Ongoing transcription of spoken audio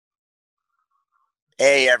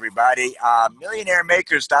Hey everybody, Millionaire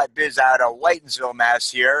Makers.Biz out of Whitensville, Mass.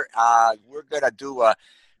 Here. We're going to do a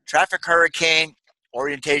traffic hurricane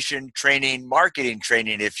orientation training, marketing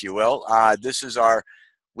training, if you will. This is our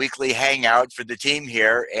weekly hangout for the team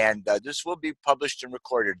here, and this will be published and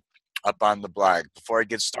recorded up on the blog. Before I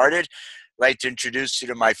get started, I'd like to introduce you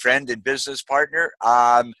to my friend and business partner.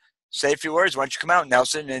 Say a few words. Why don't you come out,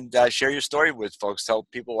 Nelson, and share your story with folks. Tell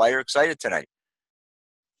people why you're excited tonight.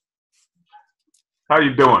 How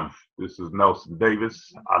you doing? This is Nelson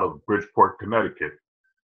Davis out of Bridgeport, Connecticut.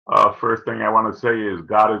 First thing I want to say is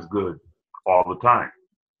God is good all the time.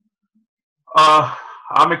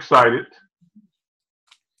 I'm excited.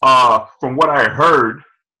 From what I heard,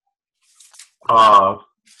 as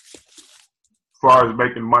far as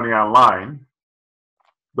making money online,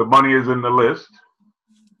 the money is in the list.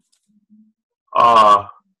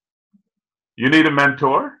 You need a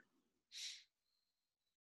mentor.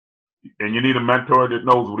 And you need a mentor that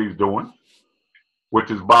knows what he's doing,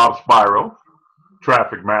 which is Bob Spiro,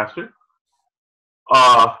 Traffic Master.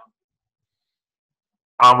 I'm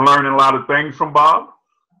learning a lot of things from Bob.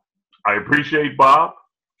 I appreciate Bob.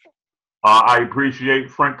 I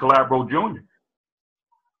appreciate Frank Calabro Jr.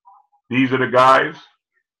 These are the guys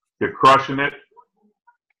that are crushing it.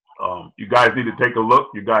 You guys need to take a look.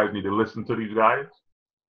 You guys need to listen to these guys.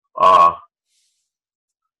 I'm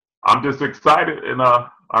just excited and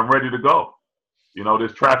I'm ready to go. You know,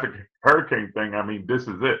 this traffic hurricane thing, I mean, this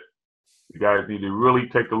is it. You guys need to really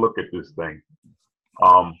take a look at this thing.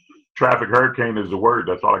 Traffic hurricane is the word.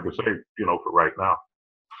 That's all I can say, you know, for right now.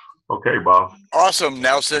 Okay, Bob. Awesome,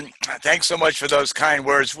 Nelson. Thanks so much for those kind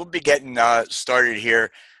words. We'll be getting started here.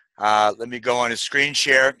 Let me go on a screen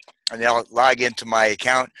share, and then I'll log into my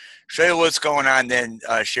account, show you what's going on, then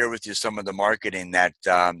share with you some of the marketing that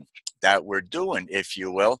that we're doing, if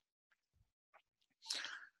you will.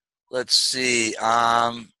 Let's see.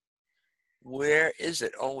 Where is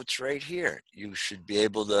it? Oh, it's right here. You should be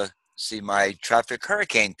able to see my traffic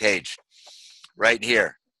hurricane page right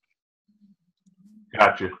here.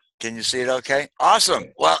 Gotcha. Can you see it okay?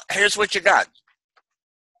 Awesome. Well, here's what you got.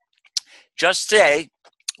 Just today,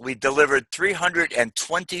 we delivered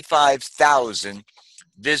 325,000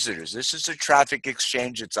 visitors. This is a traffic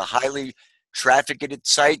exchange. It's a highly trafficked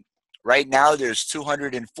site. Right now, there's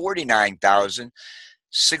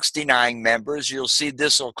 249,069 members. You'll see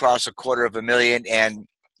this will cross 250,000 and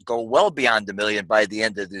go well beyond the million by the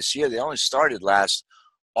end of this year. They only started last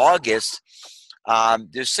August.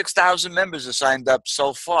 There's 6,000 members that signed up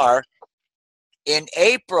so far in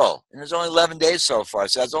April, and there's only 11 days so far.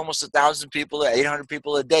 So that's almost 1,000 people, 800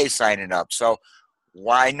 people a day signing up. So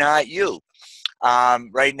why not you?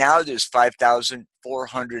 Right now, there's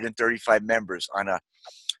 5,435 members on a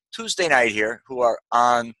Tuesday night here who are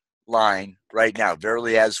online right now,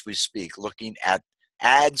 verily as we speak, looking at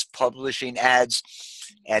ads, publishing ads,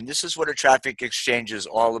 and this is what a traffic exchange is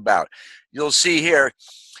all about. You'll see here,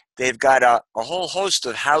 they've got a whole host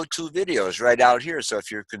of how-to videos right out here. So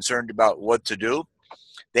if you're concerned about what to do,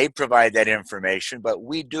 they provide that information, but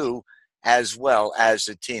we do as well as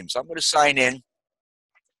a team. So I'm going to sign in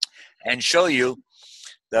and show you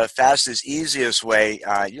the fastest, easiest way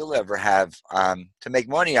you'll ever have to make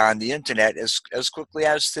money on the internet as quickly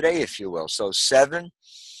as today, if you will. So 7X4E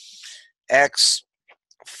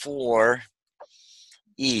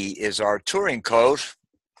is our touring code.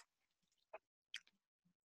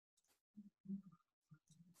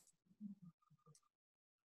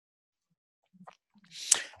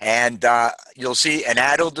 And you'll see an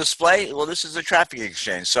ad will display. Well, this is a traffic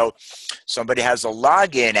exchange. So somebody has a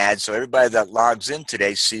login ad. So everybody that logs in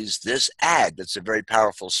today sees this ad. That's a very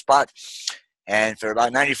powerful spot. And for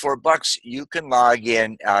about 94 bucks, you can log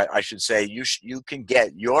in. I should say you can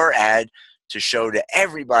get your ad to show to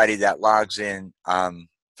everybody that logs in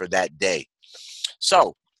for that day.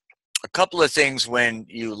 So a couple of things when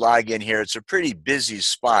you log in here. It's a pretty busy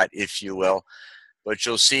spot, if you will. But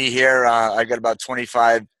you'll see here, I got about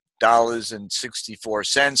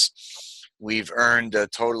 $25.64. We've earned a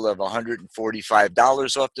total of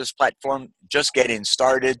 $145 off this platform, just getting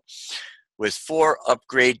started with 4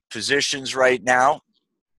 upgrade positions right now.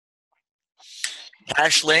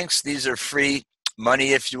 Cash links, these are free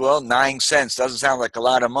money, if you will, 9 cents. Doesn't sound like a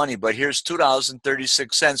lot of money, but here's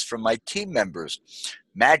 $2.36 from my team members.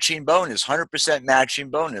 Matching bonus, 100%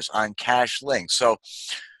 matching bonus on cash links. So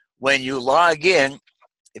when you log in,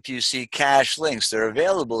 if you see cash links, they're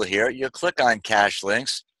available here. You click on cash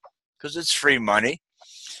links because it's free money,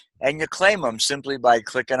 and you claim them simply by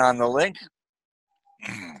clicking on the link.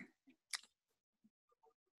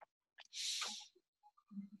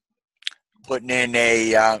 Putting in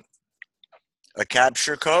a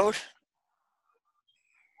capture code,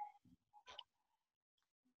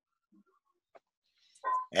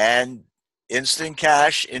 and instant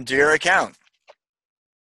cash into your account.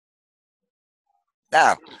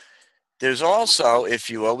 Now, there's also, if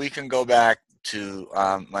you will, we can go back to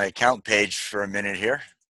my account page for a minute here.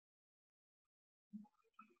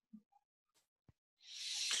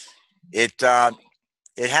 It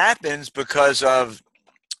happens because of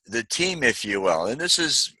the team, if you will, and this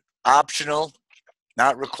is optional,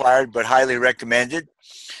 not required, but highly recommended.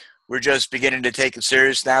 We're just beginning to take it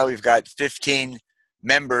serious now. We've got 15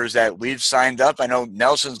 members that we've signed up. I know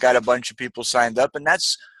Nelson's got a bunch of people signed up, and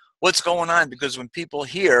that's what's going on, because when people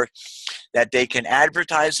hear that they can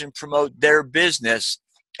advertise and promote their business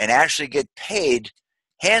and actually get paid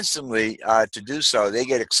handsomely to do so, they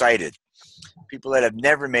get excited. People that have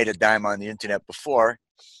never made a dime on the internet before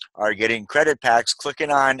are getting credit packs,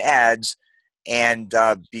 clicking on ads, and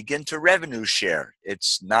begin to revenue share.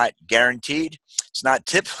 It's not guaranteed. It's not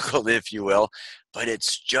typical, if you will, but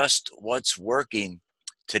it's just what's working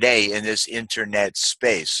today in this internet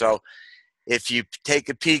space. So if you take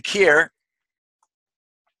a peek here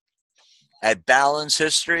at balance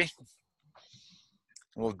history,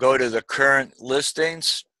 we'll go to the current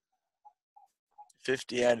listings,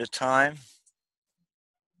 50 at a time.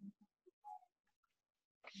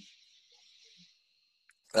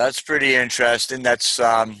 That's pretty interesting. That's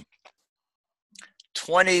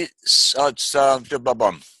 20. It's oh,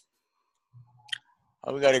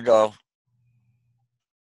 we got to go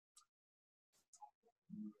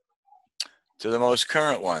to the most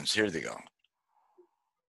current ones. Here they go.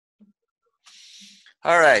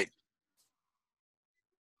 All right.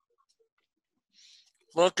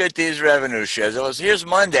 Look at these revenue shares. Here's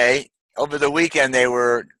Monday. Over the weekend, they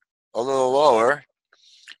were a little lower.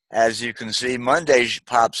 As you can see, Monday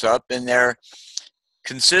pops up, and they're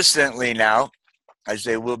consistently now, as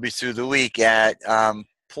they will be through the week, at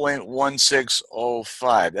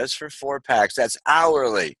 0.1605. That's for 4 packs. That's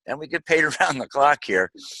hourly. And we get paid around the clock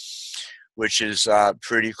here, which is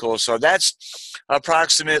pretty cool. So that's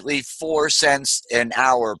approximately 4 cents an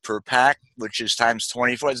hour per pack, which is times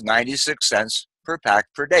 24. It's 96 cents per pack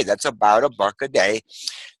per day. That's about $1 a day.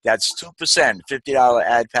 That's 2%. $50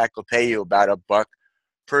 ad pack will pay you about $1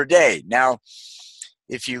 per day. Now,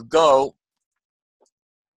 if you go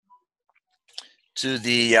to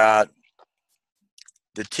the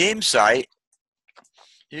team site,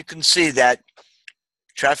 you can see that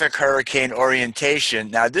Trafic Hurricane Orientation.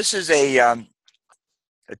 Now, this is a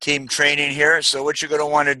team training here. So what you're going to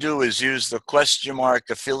want to do is use the *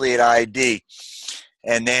 affiliate ID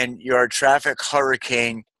and then your Trafic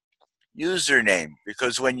Hurricane username,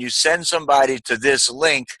 because when you send somebody to this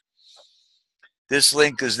link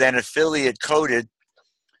is then affiliate coded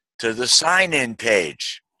to the sign-in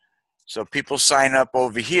page. So people sign up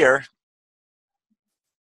over here.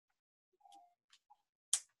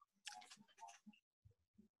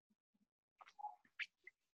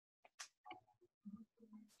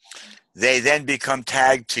 They then become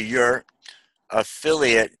tagged to your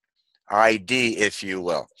affiliate ID, if you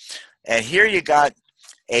will. And here you got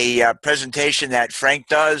a presentation that Frank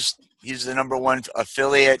does. He's the #1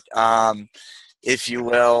 affiliate, if you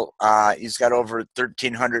will. He's got over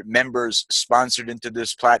 1,300 members sponsored into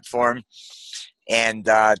this platform. And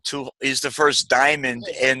he's the first diamond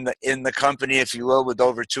in the company, if you will, with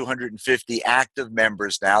over 250 active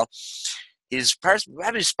members now. He's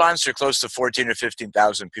probably sponsored close to 14 or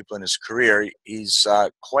 15,000 people in his career. He's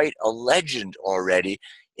quite a legend already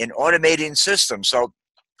in automating systems. So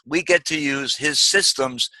we get to use his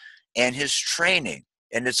systems and his training.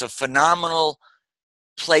 And it's a phenomenal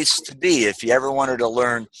place to be if you ever wanted to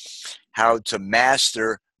learn how to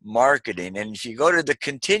master marketing. And if you go to the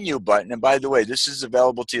continue button, and by the way, this is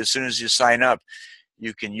available to you as soon as you sign up,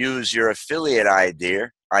 you can use your affiliate ID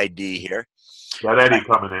here. Got Eddie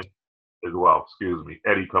coming in as well. Excuse me.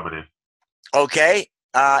 Eddie coming in. Okay.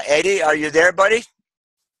 Eddie, are you there, buddy?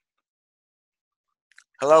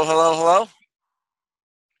 Hello, hello, hello.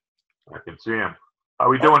 I can see him. How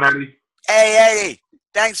we doing, Eddie? Hey, Eddie.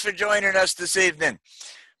 Thanks for joining us this evening.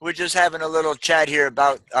 We're just having a little chat here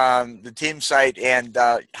about the team site and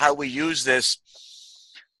how we use this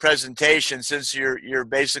presentation, since you're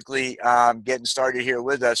basically getting started here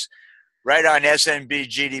with us. Right on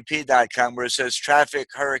snbgdp.com, where it says Trafic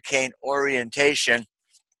Hurricane Orientation.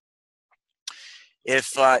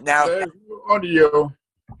 If now, audio.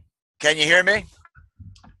 Can you hear me?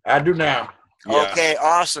 I do now. Yeah. Okay,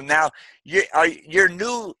 awesome. Now, your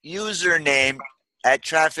new username at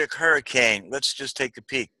Trafic Hurricane. Let's just take a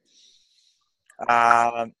peek.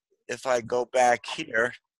 If I go back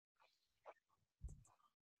here,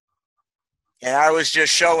 And I was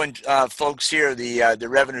just showing folks here the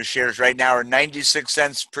revenue shares right now are 96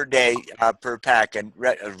 cents per day per pack, and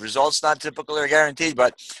results not typically or guaranteed,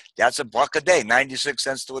 but that's $1 a day. 96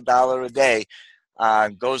 cents to $1 a day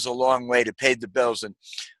goes a long way to pay the bills. And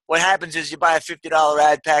what happens is you buy a $50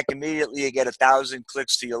 ad pack, immediately you get 1,000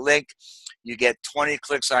 clicks to your link. You get 20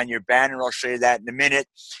 clicks on your banner. I'll show you that in a minute.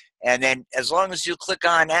 And then as long as you click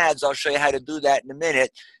on ads, I'll show you how to do that in a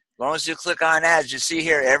minute. As long as you click on ads, you see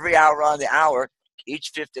here every hour on the hour,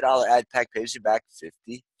 each $50 ad pack pays you back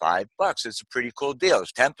 $55. It's a pretty cool deal.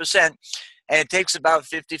 It's 10%, and it takes about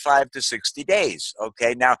 55 to 60 days.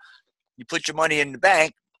 Okay, now you put your money in the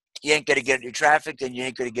bank, you ain't going to get any traffic, and you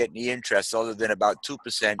ain't going to get any interest other than about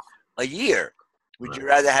 2% a year. Would you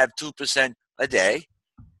rather have 2% a day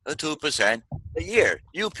or 2% a year?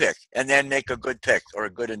 You pick, and then make a good pick or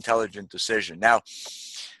a good intelligent decision. Now,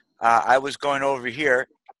 I was going over here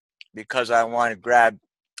because I want to grab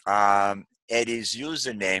Eddie's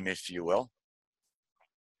username, if you will.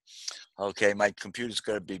 Okay, my computer's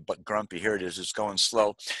going to be grumpy. Here it is. It's going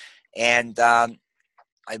slow. And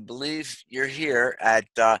I believe you're here at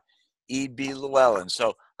E.B. Llewellyn.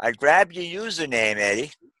 So I grabbed your username,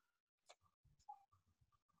 Eddie.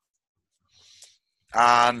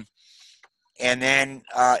 And then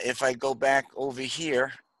if I go back over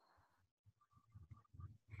here,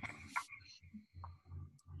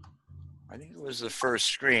 I think it was the first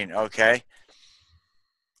screen. Okay.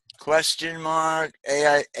 Question mark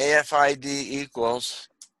AFID equals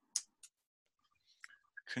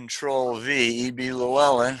Control V, E.B.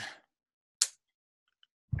 Llewellyn.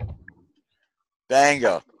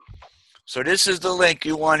 Bango. So this is the link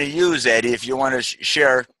you want to use, Eddie, if you want to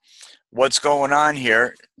share what's going on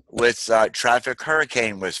here with Traffic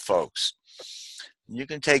Hurricane with folks. You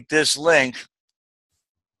can take this link,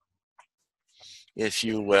 if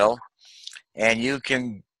you will, and you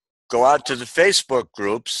can go out to the Facebook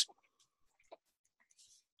groups.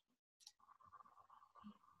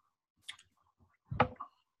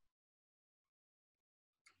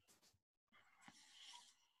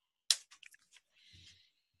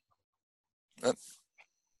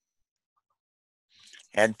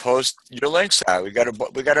 And post your links out. We got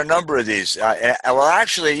a number of these. Well,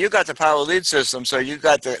 actually, you got the Power Lead system, so you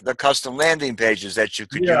got the custom landing pages that you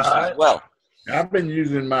could use as well. I've been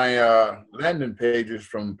using my landing pages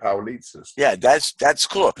from Power Lead system. Yeah, that's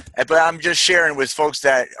cool. But I'm just sharing with folks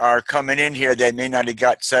that are coming in here that may not have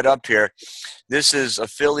got set up here. This is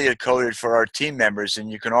affiliate coded for our team members,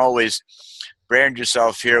 and you can always brand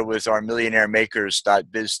yourself here with our Millionaire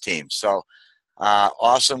Makers.Biz team. So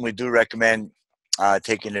awesome. We do recommend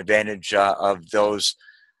taking advantage of those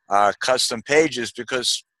custom pages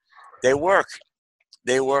because they work.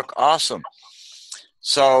 They work awesome.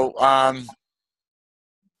 So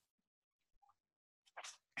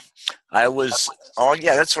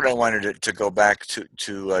that's what I wanted to go back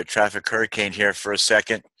to Traffic Hurricane here for a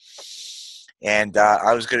second. And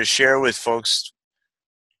I was going to share with folks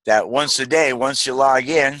that once a day, once you log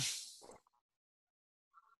in,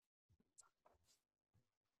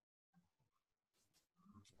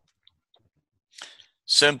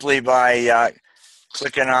 simply by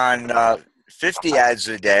clicking on 50 ads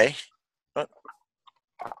a day. Oh,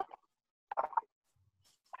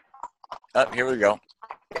 here we go.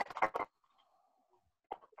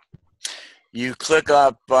 You click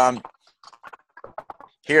up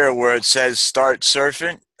here where it says start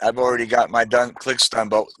surfing. I've already got my clicks done,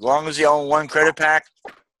 but as long as you own one credit pack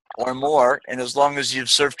or more, and as long as you've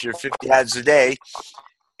surfed your 50 ads a day,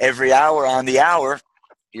 every hour on the hour,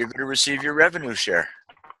 you're going to receive your revenue share.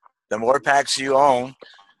 The more packs you own,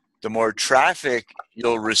 the more traffic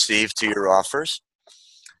you'll receive to your offers,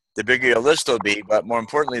 the bigger your list will be, but more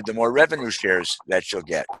importantly, the more revenue shares that you'll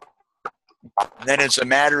get. And then it's a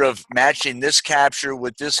matter of matching this capture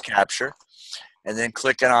with this capture, and then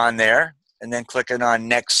clicking on there, and then clicking on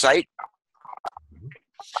next site.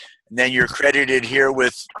 And then you're credited here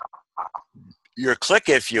with your click,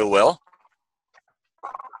 if you will.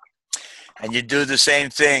 And you do the same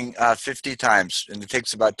thing 50 times, and it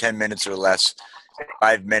takes about 10 minutes or less,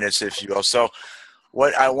 5 minutes, if you will. So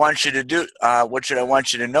what I want you to do, what I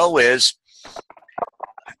want you to know is,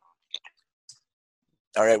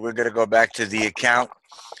 all right, we're going to go back to the account.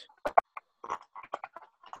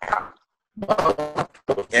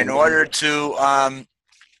 In order to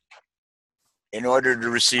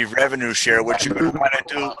receive revenue share, what you're going to want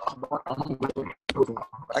to do,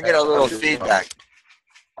 I get a little feedback.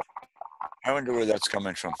 I wonder where that's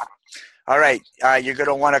coming from. All right, you're going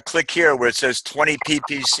to want to click here where it says 20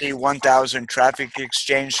 PPC 1,000 Traffic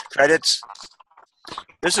Exchange credits.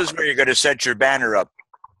 This is where you're going to set your banner up.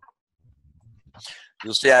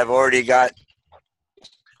 You'll see I've already got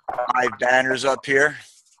 5 banners up here,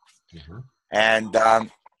 and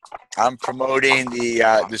I'm promoting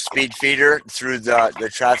the speed feeder through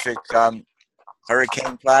the Trafic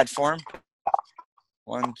Hurricane platform.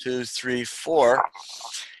 1, 2, 3, 4,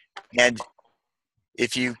 and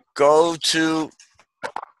if you go to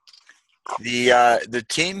the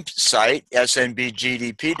team site,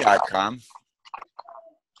 snbgdp.com,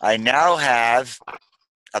 I now have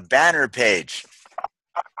a banner page.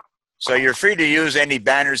 So you're free to use any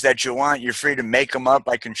banners that you want. You're free to make them up.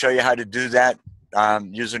 I can show you how to do that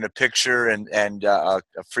using a picture and a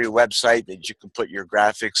free website that you can put your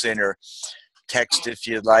graphics in, or text if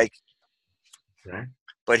you'd like. Okay.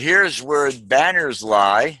 But here's where banners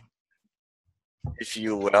lie, if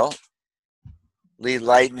you will. Lead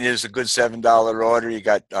Lightning is a good $7 order. You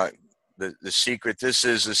got the secret. This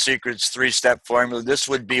is the secret's 3-step formula. This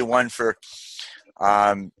would be one for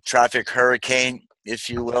Trafic Hurricane, if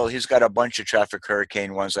you will. He's got a bunch of Trafic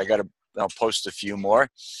Hurricane ones. I'll post a few more.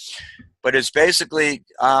 But it's basically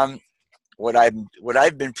what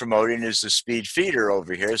I've been promoting is the speed feeder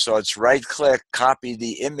over here. So it's right click, copy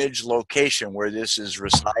the image location where this is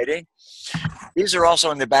residing. These are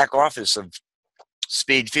also in the back office of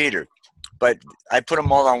speed feeder. But I put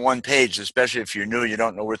them all on one page, especially if you're new, you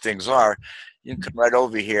don't know where things are. You can come right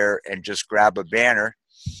over here and just grab a banner.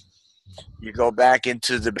 You go back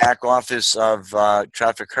into the back office of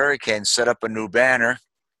Trafic Hurricane, set up a new banner.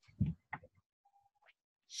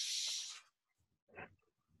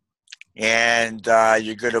 And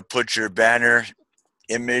you're going to put your banner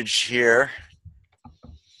image here.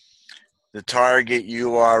 The target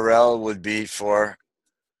URL would be for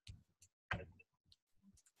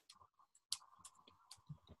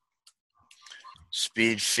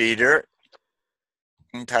speed feeder.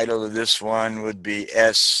 The title of this one would be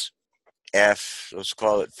SF, let's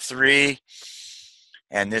call it 3.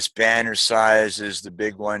 And this banner size is the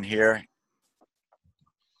big one here,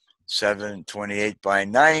 728 by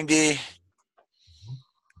 90.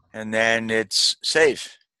 And then it's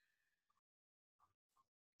save.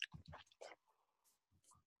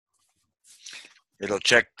 It'll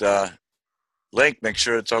check the link, make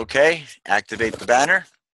sure it's okay, activate the banner.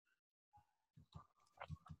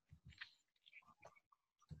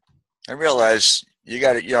 I realize you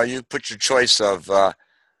got to, you put your choice of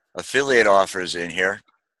affiliate offers in here,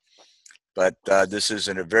 but this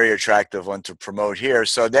isn't a very attractive one to promote here.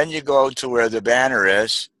 So then you go to where the banner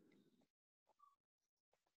is.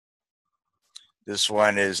 This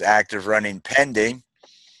one is active, running, pending.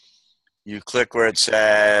 You click where it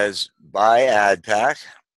says buy ad pack.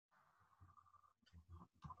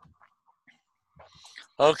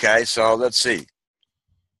 Okay, so let's see.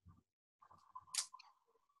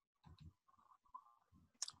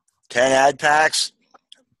 10 ad packs.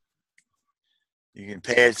 You can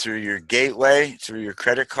pay it through your gateway, through your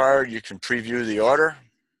credit card. You can preview the order.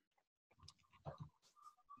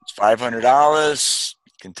 It's $500.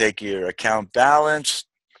 You can take your account balance.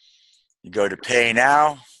 You go to pay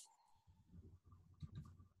now.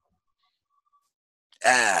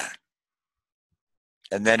 And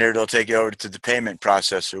then it'll take you over to the payment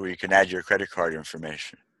processor where you can add your credit card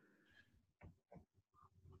information.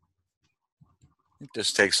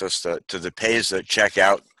 This takes us to the Payza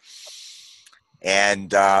checkout.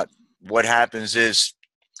 And what happens is,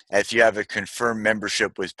 if you have a confirmed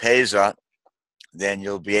membership with Payza, then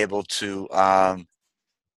you'll be able to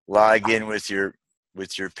log in with your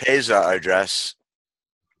Payza address,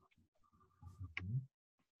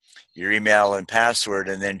 your email and password,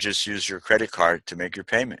 and then just use your credit card to make your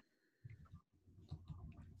payment.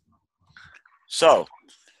 So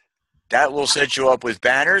that will set you up with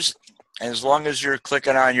banners. And as long as you're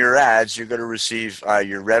clicking on your ads, you're going to receive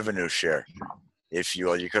your revenue share, if you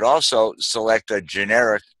will. You could also select a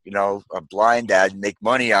generic, a blind ad, make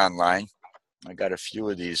money online. I got a few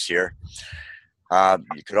of these here.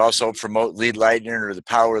 You could also promote Lead Lightning or the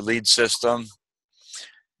Power Lead System.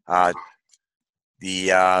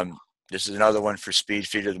 This is another one for Speed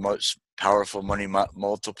Feeder, the most powerful money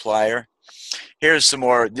multiplier. Here's some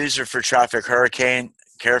more. These are for Trafic Hurricane,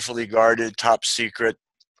 carefully guarded, top secret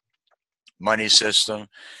money system.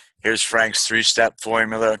 Here's Frank's 3-step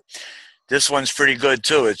formula. This one's pretty good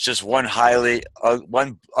too. It's just one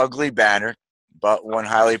ugly banner, but one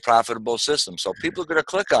highly profitable system. So people are going to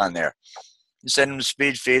click on there. You send them to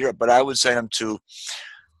Speed Feeder, but I would send them to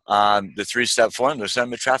the 3-step formula.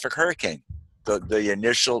 Send them to Trafic Hurricane, the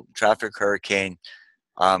initial Trafic Hurricane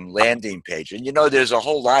landing page. And there's a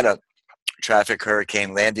whole lot of Trafic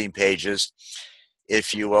Hurricane landing pages,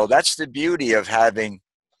 if you will. That's the beauty of having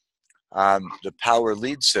the Power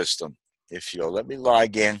Lead System, if you will. Let me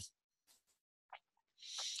log in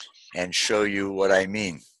and show you what I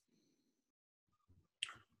mean.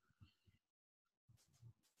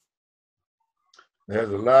 It has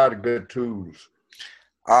a lot of good tools.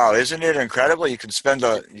 Oh, isn't it incredible? You can spend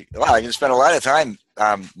a lot of time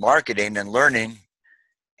marketing and learning,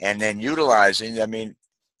 and then utilizing. I mean,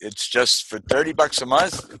 it's just for $30 a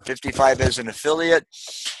month, 55 as an affiliate,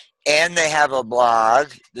 and they have a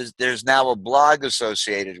blog. There's now a blog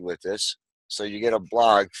associated with this, so you get a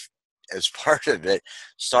blog as part of it.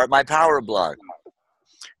 Start My Power blog.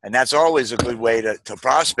 And that's always a good way to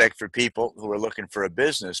prospect for people who are looking for a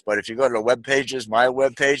business. But if you go to the web pages, my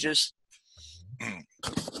web pages,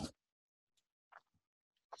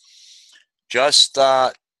 just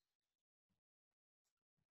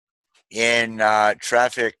in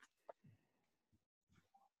Trafic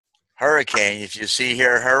Hurricane, if you see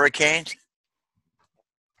here Hurricane,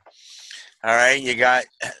 all right, you got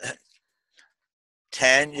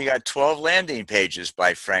 12 landing pages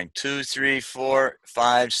by Frank. 2, 3, 4,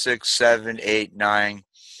 5, 6, 7, 8, 9,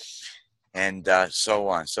 and so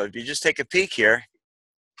on. So if you just take a peek here,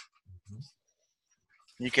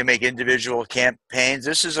 you can make individual campaigns.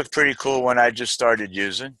 This is a pretty cool one I just started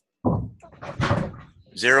using. $0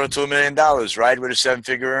 to $1 million, ride with a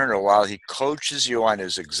 7-figure earner while he coaches you on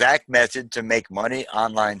his exact method to make money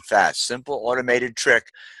online fast. Simple automated trick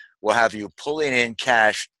will have you pulling in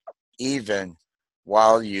cash even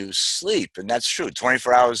while you sleep. And that's true,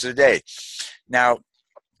 24 hours a day. Now,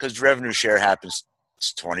 because revenue share happens,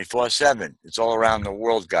 it's 24/7. It's all around the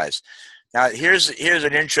world, guys. Now, here's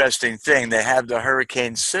an interesting thing. They have the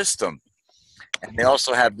Hurricane system, and they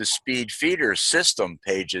also have the Speed Feeder system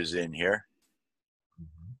pages in here.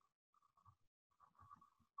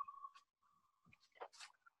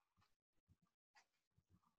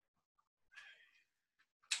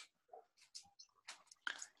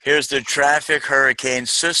 Here's the Trafic Hurricane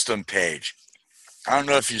system page. I don't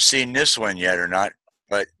know if you've seen this one yet or not,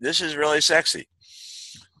 but this is really sexy,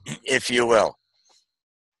 if you will.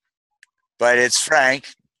 But it's Frank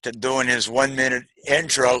doing his 1-minute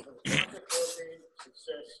intro.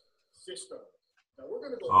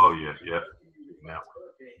 Oh, yeah, yeah. Now.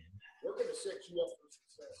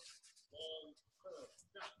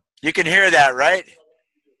 You can hear that, right?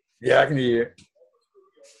 Yeah, I can hear it.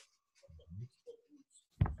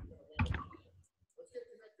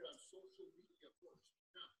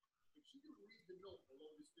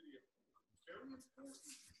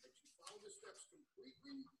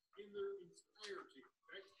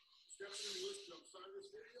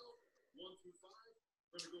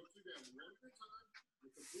 We're going to go through them one at a time.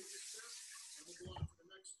 We'll complete the step, and we'll go on to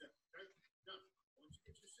the next step. Okay? Now, once you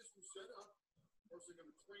get your system set up, first I'm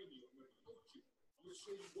going to train you. I'm going to coach you. I'm going to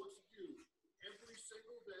show you what to do every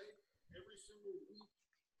single day, every single week,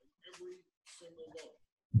 and every single month.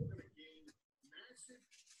 We're going to gain massive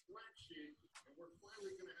traction, and we're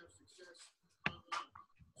finally going to have success online.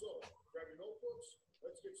 So, grab your notebooks.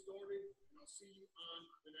 Let's get started, and I'll see you on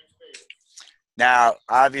the next page. Now,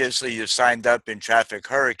 obviously, you signed up in Trafic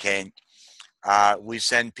Hurricane. We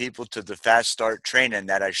send people to the Fast Start training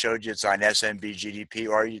that I showed you. It's on SMBGDP,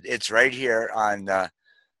 or it's right here on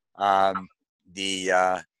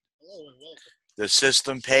the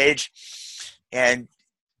system page. And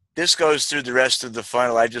this goes through the rest of the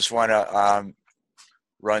funnel. I just want to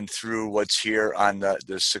run through what's here on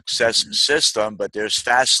the success system. But there's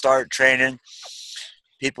Fast Start training.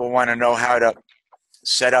 People want to know how to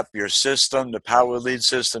set up your system, the Power Lead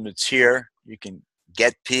system. It's here. You can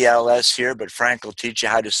get PLS here, but Frank will teach you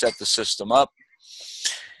how to set the system up.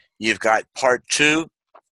 You've got part 2.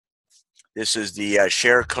 This is the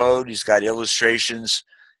share code. He's got illustrations,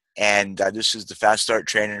 and this is the Fast Start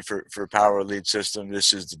training for Power Lead system.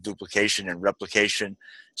 This is the duplication and replication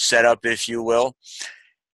setup, if you will.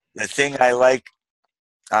 The thing I like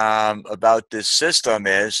about this system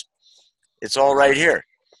is it's all right here.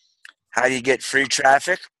 How do you get free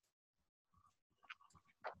traffic?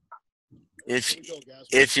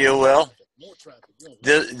 If you will,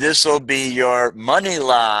 this will be your money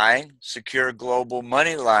line, secure global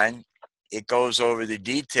money line. It goes over the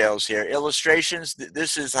details here. Illustrations,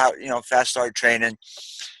 this is how, Fast Start training.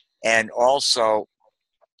 And also,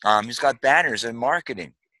 he's got banners and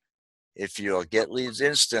marketing. If you'll get leads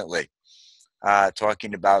instantly,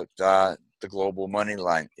 talking about the global money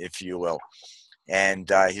line, if you will.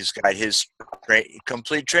 And he's got his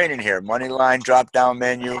complete training here. Money line drop-down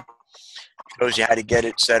menu. Shows you how to get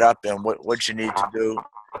it set up and what you need to do.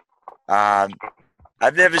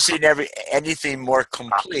 I've never seen anything more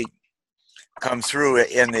complete come through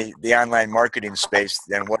in the online marketing space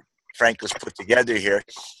than what Frank has put together here.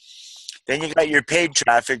 Then you got your paid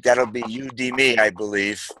traffic. That'll be Udemy, I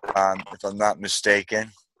believe, if I'm not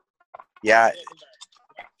mistaken. Yeah,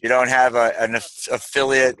 you don't have an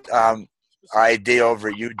affiliate ID over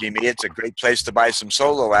at Udemy. It's a great place to buy some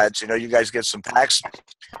solo ads. You know, you guys get some packs.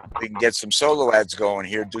 We can get some solo ads going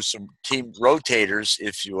here, do some team rotators,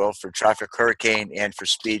 if you will, for Trafic Hurricane and for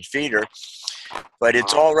Speed Feeder. But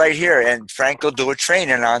it's all right here. And Frank will do a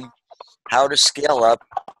training on how to scale up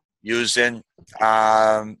using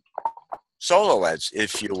solo ads,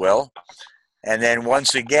 if you will. And then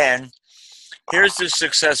once again, here's the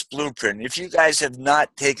success blueprint. If you guys have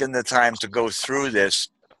not taken the time to go through this,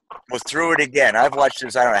 go through it again. I've watched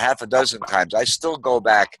this, I don't know, half a dozen times. I still go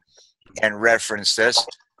back and reference this.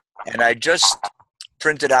 And I just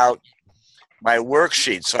printed out my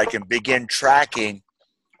worksheet so I can begin tracking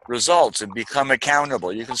results and become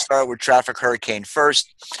accountable. You can start with Trafic Hurricane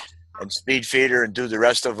first and Speed Feeder and do the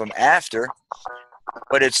rest of them after.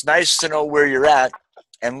 But it's nice to know where you're at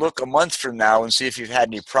and look a month from now and see if you've had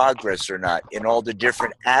any progress or not in all the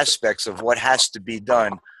different aspects of what has to be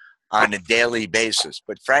done on a daily basis.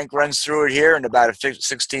 But Frank runs through it here in about a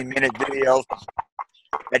 16-minute video.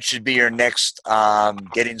 That should be your next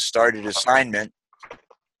getting started assignment.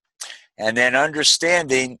 And then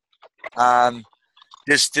understanding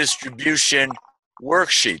this distribution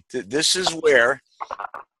worksheet. This is where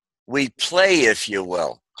we play, if you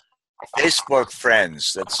will. Facebook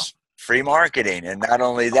friends, that's free marketing. And not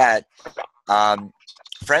only that,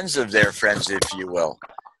 friends of their friends, if you will.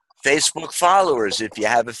 Facebook followers, if you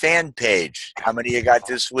have a fan page, how many you got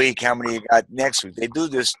this week, how many you got next week. They do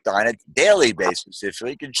this on a daily basis. If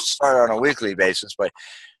you can start on a weekly basis, but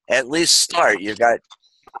at least start. You got,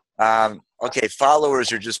 okay,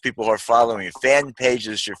 followers are just people who are following you. Fan page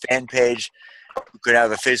is your fan page. You could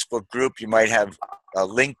have a Facebook group. You might have a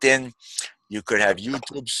LinkedIn. You could have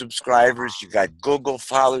YouTube subscribers. You got Google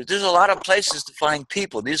followers. There's a lot of places to find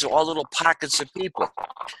people. These are all little pockets of people.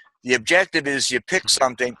 The objective is you pick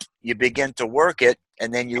something, you begin to work it,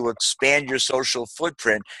 and then you expand your social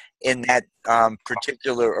footprint in that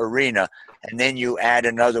particular arena, and then you add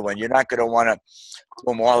another one. You're not going to want to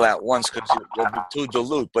do them all at once because you'll be too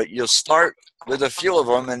dilute, but you'll start with a few of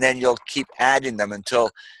them, and then you'll keep adding them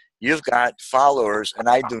until you've got followers, and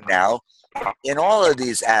I do now, in all of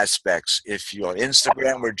these aspects. If you're on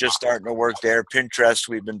Instagram, we're just starting to work there. Pinterest,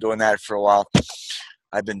 we've been doing that for a while.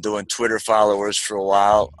 I've been doing Twitter followers for a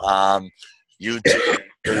while. YouTube,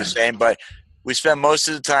 the same. But we spend most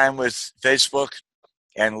of the time with Facebook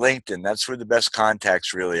and LinkedIn. That's where the best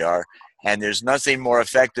contacts really are. And there's nothing more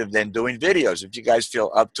effective than doing videos. If you guys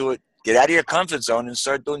feel up to it, get out of your comfort zone and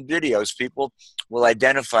start doing videos. People will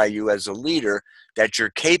identify you as a leader that you're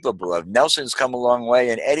capable of. Nelson's come a long way,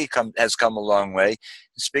 and Eddie has come a long way.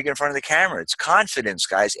 Speak in front of the camera. It's confidence,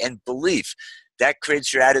 guys, and belief. That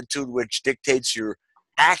creates your attitude, which dictates your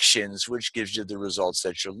actions, which gives you the results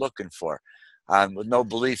that you're looking for. With no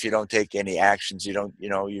belief, you don't take any actions. You don't,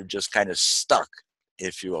 you're just kind of stuck,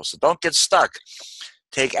 if you will. So don't get stuck.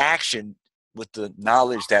 Take action with the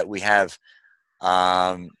knowledge that we have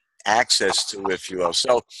access to, if you will.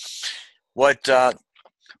 So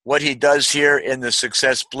what he does here in the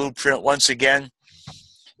Success Blueprint, once again,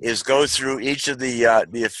 is go through each of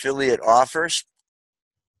the affiliate offers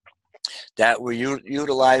that we're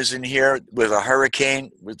utilizing here with a Hurricane,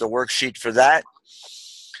 with the worksheet for that,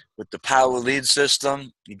 with the Power Lead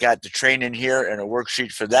System. You got the training here and a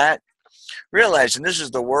worksheet for that. Realizing this is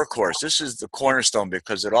the workhorse. This is the cornerstone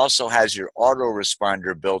because it also has your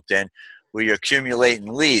autoresponder built in where you're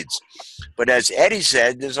accumulating leads. But as Eddie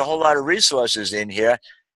said, there's a whole lot of resources in here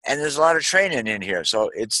and there's a lot of training in here. So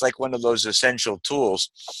it's like one of those essential tools.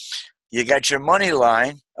 You got your money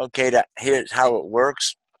line. Okay, here's how it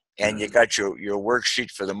works. And you got your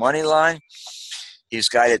worksheet for the money line. He's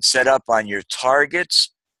got it set up on your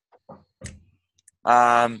targets.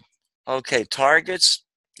 Okay, targets.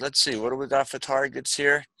 Let's see, what do we got for targets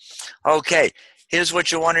here? Okay, here's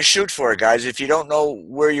what you want to shoot for, guys. If you don't know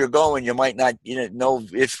where you're going, you might not know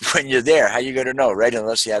if when you're there. How you going to know, right?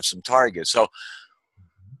 Unless you have some targets. So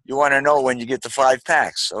you want to know when you get the 5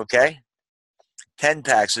 packs, okay? 10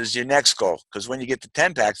 packs is your next goal because when you get to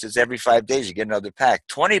 10 packs, it's every 5 days you get another pack.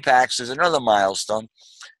 20 packs is another milestone.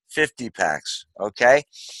 50 packs, okay?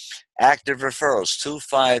 Active referrals, 2,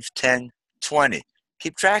 5, 10, 20.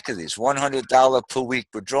 Keep track of these. $100 per week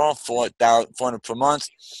withdrawal, $400 per month,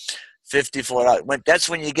 $54. That's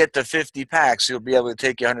when you get to 50 packs, you'll be able to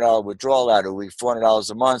take your $100 withdrawal out a week,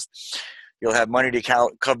 $400 a month. You'll have money to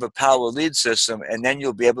cover Power Lead System, and then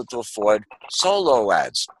you'll be able to afford solo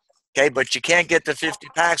ads. Okay, but you can't get to 50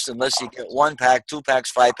 packs unless you get 1 pack, 2 packs,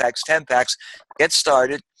 5 packs, 10 packs. Get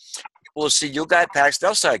started. People will see you got packs.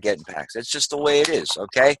 They'll start getting packs. It's just the way it is,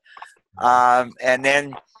 okay? And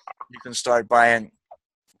then you can start buying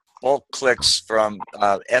bulk clicks from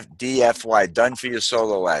DFY, Done For Your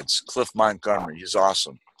Solo Ads. Cliff Montgomery, he's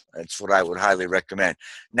awesome. That's what I would highly recommend.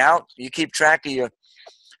 Now, you keep track of your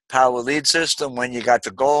Power Lead system. When you got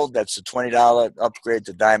the gold, that's the $20 upgrade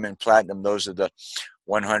to diamond, platinum. Those are the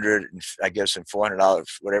 100, I guess, and $400,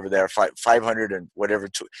 whatever they are, 500 and whatever.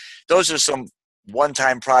 Those are some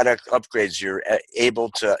one-time product upgrades you're able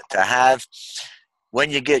to have. When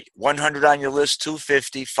you get 100 on your list,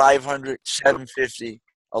 250, 500, 750,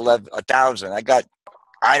 1,000. I got,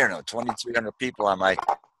 I don't know, 2,300 people on my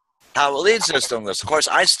Power Lead system list. Of course,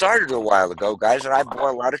 I started a while ago, guys, and I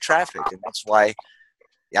bought a lot of traffic, and that's why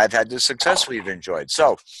I've had the success we've enjoyed.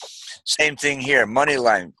 So, same thing here.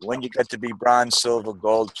 Moneyline, when you get to be bronze, silver,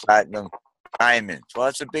 gold, platinum, diamond. Well,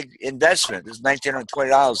 that's a big investment. There's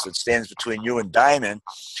 $1,920 that stands between you and diamond.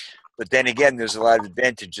 But then again, there's a lot of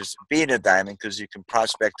advantages of being a diamond because you can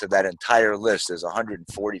prospect to that entire list. There's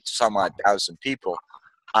 140 some odd thousand people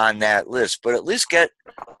on that list. But at least get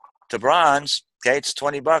to bronze. Okay, it's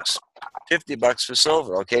 $20, $50 for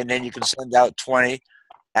silver. Okay, and then you can send out 20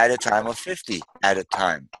 at a time or 50 at a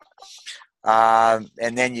time.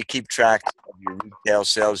 And then you keep track of your retail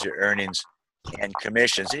sales, your earnings, and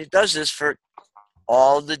commissions. And he does this for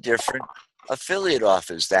all the different affiliate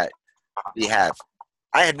offers that we have.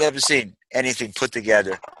 I had never seen anything put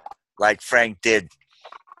together like Frank did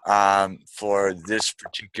for this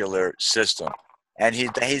particular system. And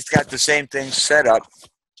he's got the same thing set up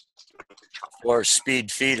for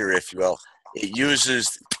Speed Feeder, if you will. It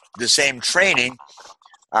uses the same training,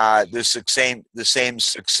 the same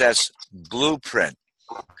success blueprint.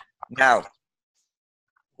 Now,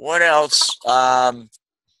 what else?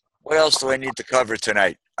 What else do I need to cover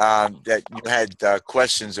tonight that you had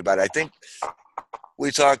questions about? I think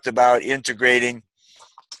we talked about integrating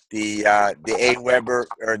the AWeber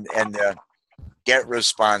and the Get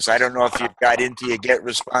Response. I don't know if you've got into your Get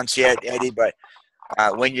Response yet, Eddie, but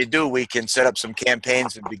when you do, we can set up some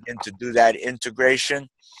campaigns and begin to do that integration,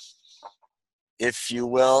 if you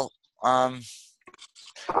will.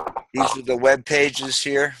 These are the web pages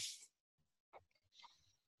here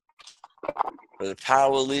for the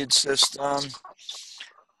Power Lead system.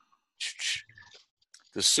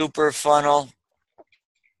 The super funnel.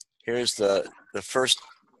 Here's the first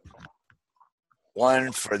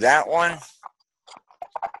one for that one.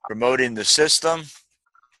 Promoting the system.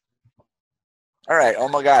 All right. Oh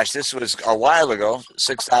my gosh, this was a while ago.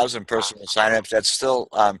 6,000 personal signups. That's still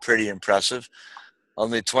pretty impressive.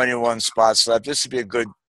 Only 21 spots left. This would be a good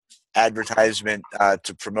advertisement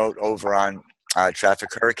to promote over on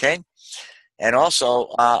Trafic Hurricane, and also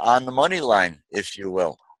on the money line, if you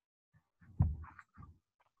will.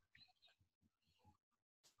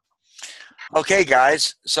 Okay,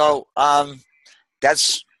 guys. So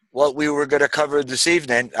that's what we were going to cover this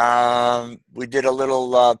evening. We did a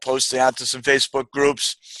little posting out to some Facebook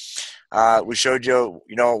groups. We showed you,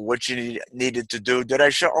 what you needed to do. Did I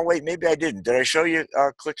show? Oh, wait, maybe I didn't. Did I show you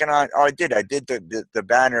clicking on? Oh, I did. I did the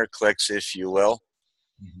banner clicks, if you will,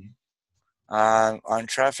 on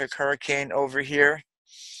Trafic Hurricane over here.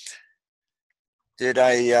 Did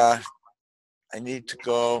I need to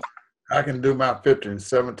go. I can do my 50 in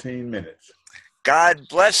 17 minutes. God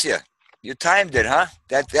bless you. You timed it, huh?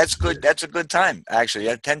 That's good. That's a good time, actually.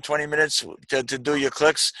 You have 10, 20 minutes to do your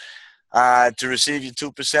clicks to receive your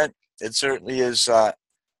 2%. It certainly is a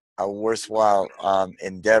worthwhile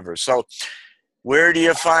endeavor. So where do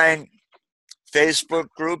you find Facebook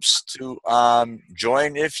groups to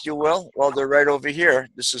join, if you will? Well, they're right over here.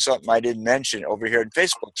 This is something I didn't mention over here in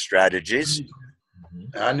Facebook strategies.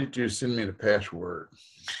 I need you to send me the password.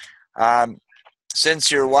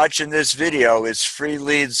 Since you're watching this video, it's Free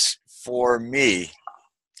Leads for Me.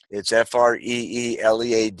 It's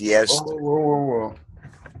FREELEADS. Whoa.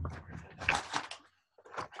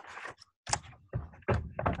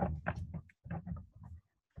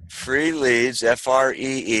 Free Leads,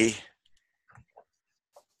 FREE.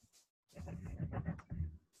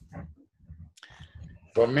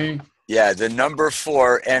 For me? Yeah, the number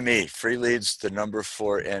 4 ME. Free Leads, the number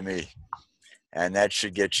 4 ME. And that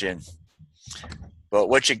should get you in. But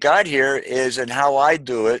what you got here is, and how I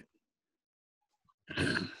do it,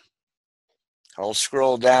 I'll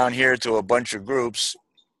scroll down here to a bunch of groups.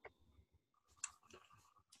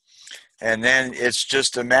 And then it's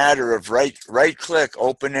just a matter of right click,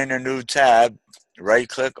 open in a new tab, right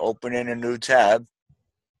click, open in a new tab,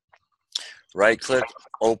 right click,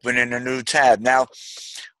 open in a new tab. Now,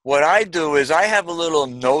 what I do is I have a little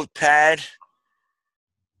notepad.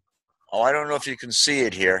 Oh, I don't know if you can see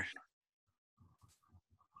it here.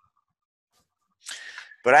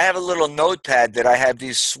 But I have a little notepad that I have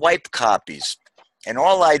these swipe copies. And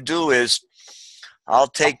all I do is I'll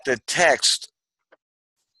take the text.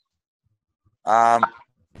 I'll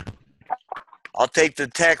take the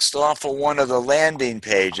text off of one of the landing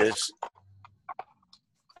pages.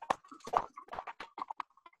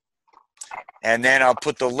 And then I'll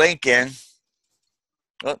put the link in.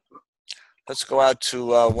 Oh, let's go out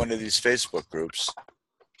to one of these Facebook groups.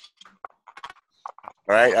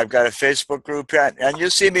 All right, I've got a Facebook group here, and you'll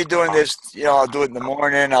see me doing this. You know, I'll do it in the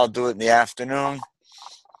morning. I'll do it in the afternoon.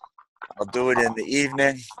 I'll do it in the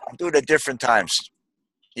evening. I'll do it at different times.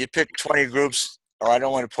 You pick 20 groups. Oh, I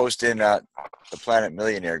don't want to post in the Planet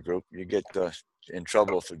Millionaire group. You get in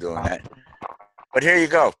trouble for doing that. But here you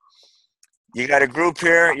go. You got a group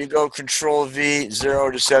here. You go Control V,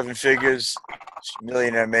 0 to 7 figures,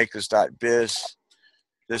 Makers.Biz.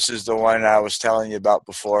 This is the one I was telling you about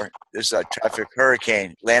before. This is a Trafic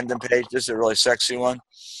Hurricane landing page. This is a really sexy one.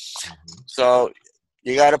 So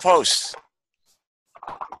you got to post.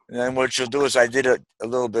 And then what you'll do is I did it a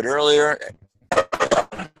little bit earlier.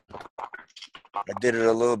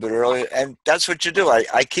 And that's what you do.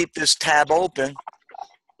 I keep this tab open,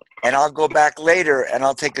 and I'll go back later, and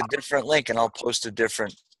I'll take a different link, and I'll post a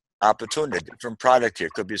different opportunity, a different product here.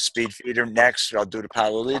 It could be a speed feeder next, or I'll do the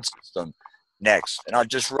power lead system next, and I'll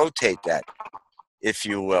just rotate that, if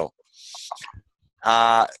you will.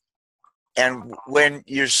 And when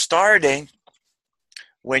you're starting,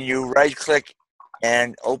 when you right-click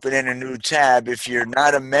and open in a new tab, if you're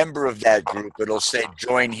not a member of that group, it'll say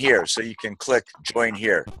join here. So you can click join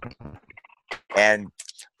here. And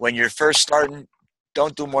when you're first starting,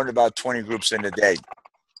 don't do more than about 20 groups in a day,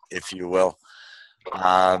 if you will.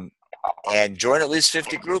 And join at least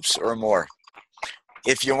 50 groups or more.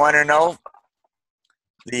 If you want to know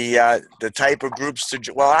the type of groups to,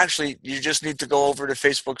 well, actually, you just need to go over to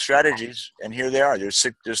Facebook strategies, and here they are. There's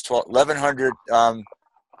 1,100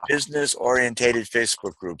 business-orientated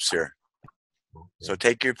Facebook groups here. So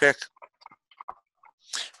take your pick.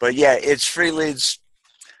 But yeah, it's free leads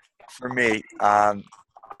for me.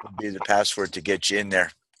 Would be the password to get you in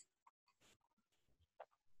there.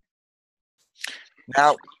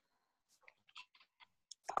 Now,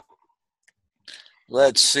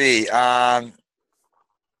 let's see. On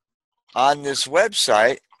this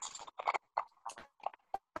website,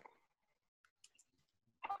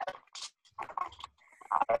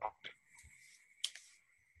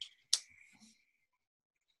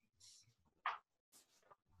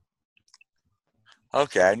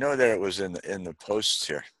 okay, I know that it was in the posts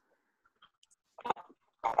here.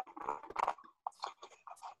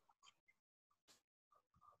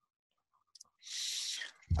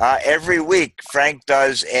 Every week, Frank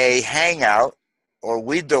does a hangout, or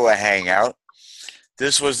we do a hangout.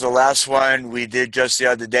 This was the last one we did just the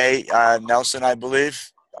other day, Nelson, I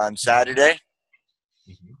believe, on Saturday.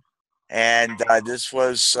 And this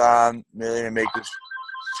was Millionaire Makers.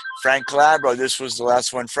 Frank Calabro, this was the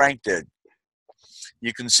last one Frank did.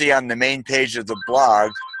 You can see on the main page of the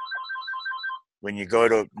blog, when you go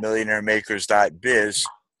to millionairemakers.biz,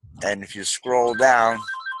 and if you scroll down,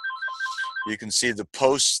 you can see the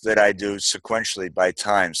posts that I do sequentially by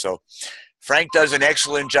time. So Frank does an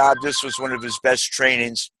excellent job. This was one of his best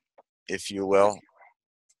trainings, if you will.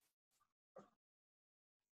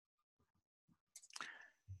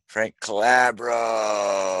 Frank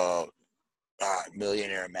Calabro,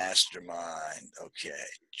 Millionaire Mastermind. Okay.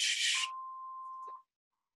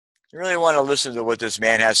 You really want to listen to what this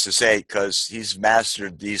man has to say, because he's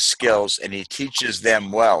mastered these skills and he teaches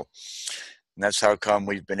them well. And that's how come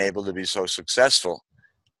we've been able to be so successful,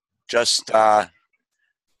 just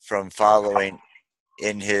from following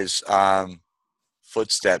in his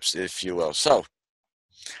footsteps, if you will. So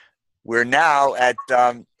we're now at,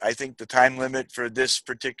 I think, the time limit for this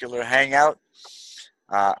particular hangout.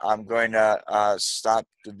 I'm going to stop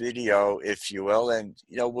the video, if you will, and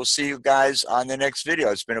we'll see you guys on the next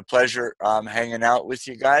video. It's been a pleasure hanging out with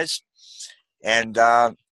you guys, and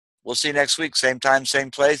we'll see you next week, same time,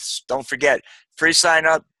 same place. Don't forget, free sign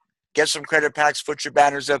up, get some credit packs, put your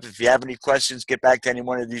banners up. If you have any questions, get back to any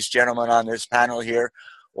one of these gentlemen on this panel here,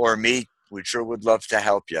 or me. We sure would love to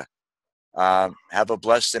help you. Have a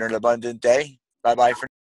blessed and an abundant day. Bye-bye for now.